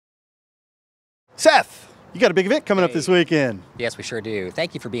Seth, you got a big event coming up this weekend. Yes, we sure do.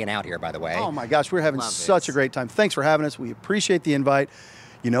 Thank you for being out here, by the way. Oh my gosh, we're having such a great time. Thanks for having us. We appreciate the invite.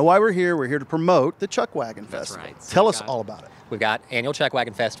 You know why we're here? We're here to promote the Chuck Wagon Festival. That's right. Tell us all about it. We've got annual Chuck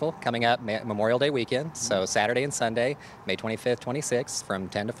Wagon Festival coming up Memorial Day weekend, so Saturday and Sunday, May 25th, 26th, from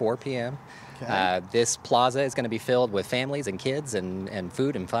 10 to 4 p.m. Okay. This plaza is going to be filled with families and kids and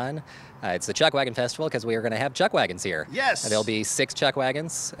food and fun. It's the Chuck Wagon Festival because we are going to have Chuck Wagons here. Yes. There'll be 6 Chuck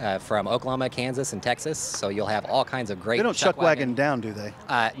Wagons from Oklahoma, Kansas, and Texas, so you'll have all kinds of great They don't Chuck Wagon down, do they?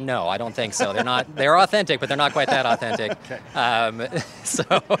 No, I don't think so. They're not. They're authentic, but they're not quite that authentic.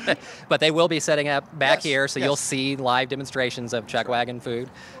 Okay. But they will be setting up back here, so you'll see live demonstrations of Chuck Wagon food,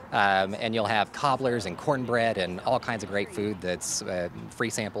 and you'll have cobblers and cornbread and all kinds of great food that's free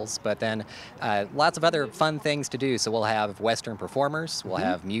samples. But then lots of other fun things to do. So we'll have Western performers, we'll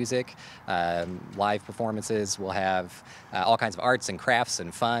have music, live performances, we'll have all kinds of arts and crafts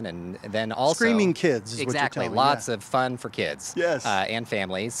and fun, and then also screaming kids. Is exactly, what you're lots of fun for kids. Yes. And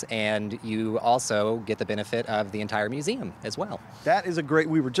families, and you also get the benefit of the entire museum as well. That is a great.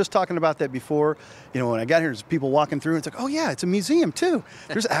 We were just talking about that before. You know, when I got here, there's people walking through. It's like, oh yeah, it's a museum too.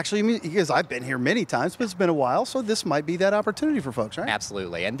 There's actually because I've been here many times, but it's been a while, so this might be that opportunity for folks, right?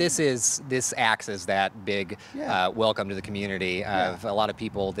 Absolutely, and this acts as that big welcome to the community of a lot of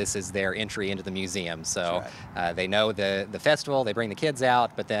people. This is their entry into the museum, so they know the festival. They bring the kids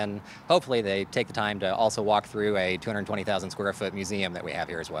out, but then hopefully they take the time to also walk through a 220,000 square foot museum that we have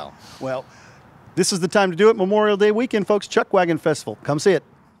here as well. Well, this is the time to do it. Memorial Day weekend, folks. Chuck Wagon Festival. Come see it.